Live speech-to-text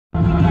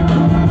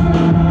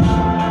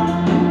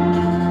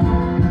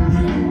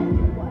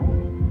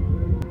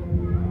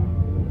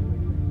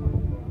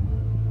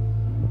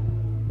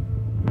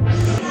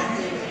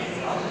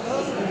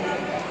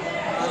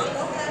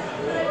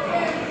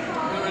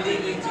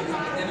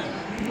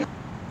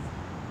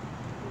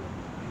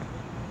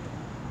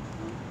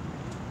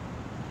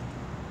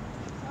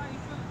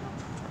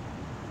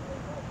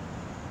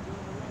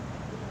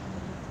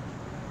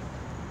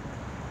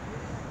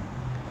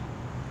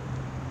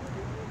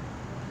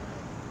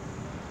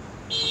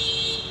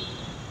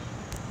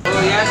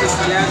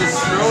y'all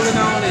just strolling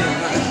on in.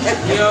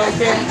 You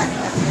okay?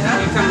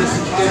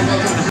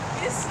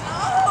 It's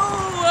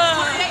slow.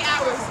 48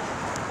 hours.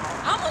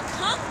 I'm gonna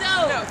come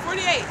though. No,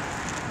 48.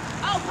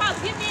 Oh, Pops,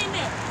 get me in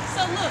there.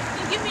 So look,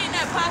 just get me in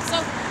that, Pops. So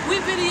we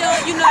video,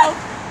 you know,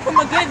 from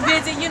a good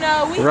visit, you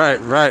know. We Right,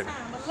 right.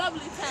 A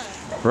lovely time.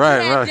 Right,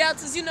 we had right.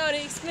 Deltas, you know,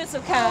 the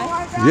expensive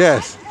kind.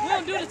 Yes. We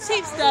don't do the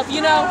cheap stuff,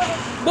 you know.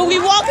 But we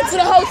walk into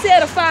the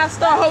hotel, the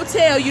 5-star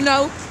hotel, you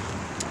know.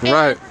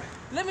 Right.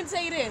 Let me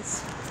tell you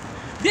this.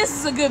 This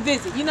is a good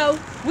visit, you know.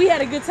 We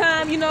had a good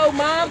time, you know.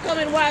 Mom, come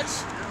and watch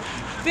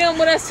film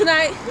with us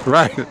tonight.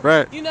 Right,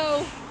 right. You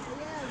know,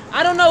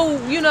 I don't know,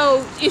 you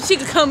know, if she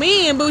could come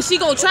in, but she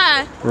gonna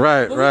try.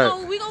 Right, but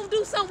right. We gonna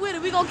do something with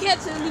it. We gonna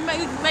catch it and we make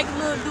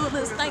do a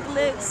little stank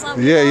leg,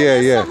 something. Yeah, you know,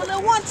 yeah. Something, a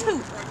little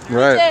 1-2.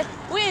 Right.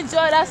 We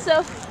enjoyed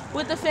ourselves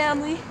with the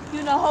family.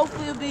 You know,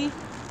 hopefully it'll be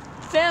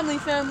family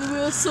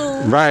real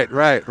soon. Right,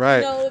 right, right.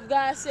 You know, if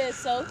God says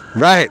so.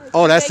 Right.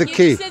 Oh, that's the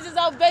key. Decisions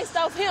are based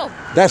off him.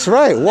 That's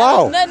right.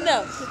 Wow. Nothing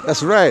else.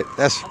 That's right.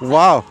 That's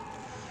wow.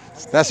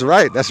 That's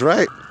right. That's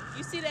right.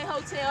 You see that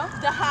hotel,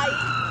 the Hyatt,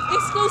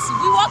 exclusive.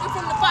 We walking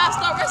from the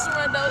 5-star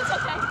restaurant though. It's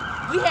okay.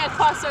 We had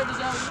car service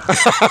only.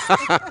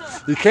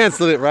 You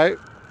canceled it, right?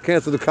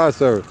 Cancel the car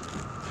service.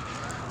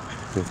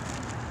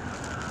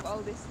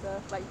 All this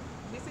stuff. Like,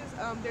 this is,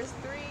 there's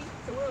 3,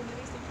 so we're on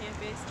Livingston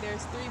campus.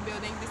 There's 3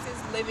 buildings. This is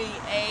Living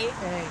A,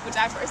 which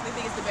I personally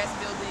think is the best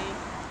building.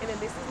 And then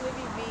this is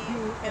Living B,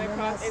 and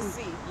across is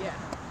C. Yeah.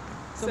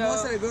 So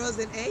most of the girls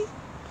in A?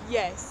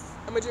 Yes.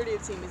 A majority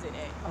of the team is in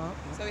A. Oh,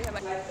 okay. So we have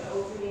like the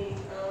opening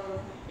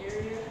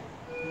area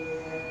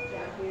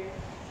down here.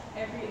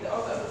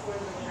 All the other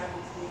floors don't have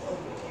this big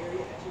open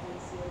area that you can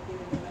see. Like,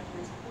 given the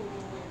lectures, pool,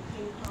 and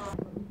ping pong.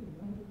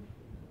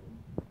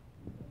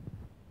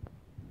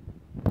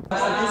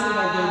 So this is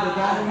like the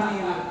gathering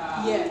area.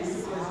 Yes.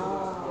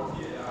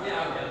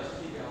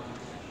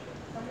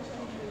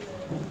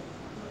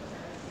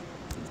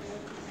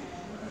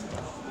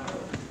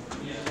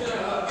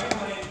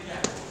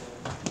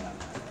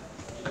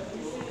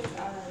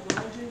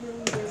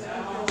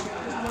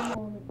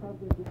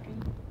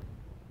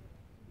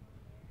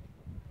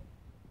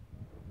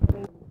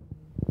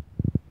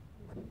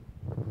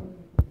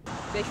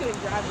 They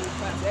couldn't drive me to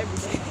class every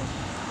day.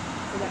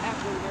 So the app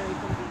was very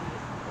convenient.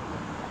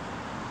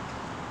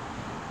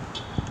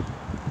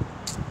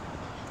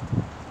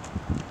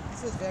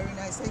 This is very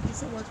nice. Thank you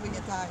so much for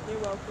your time. You're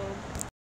welcome.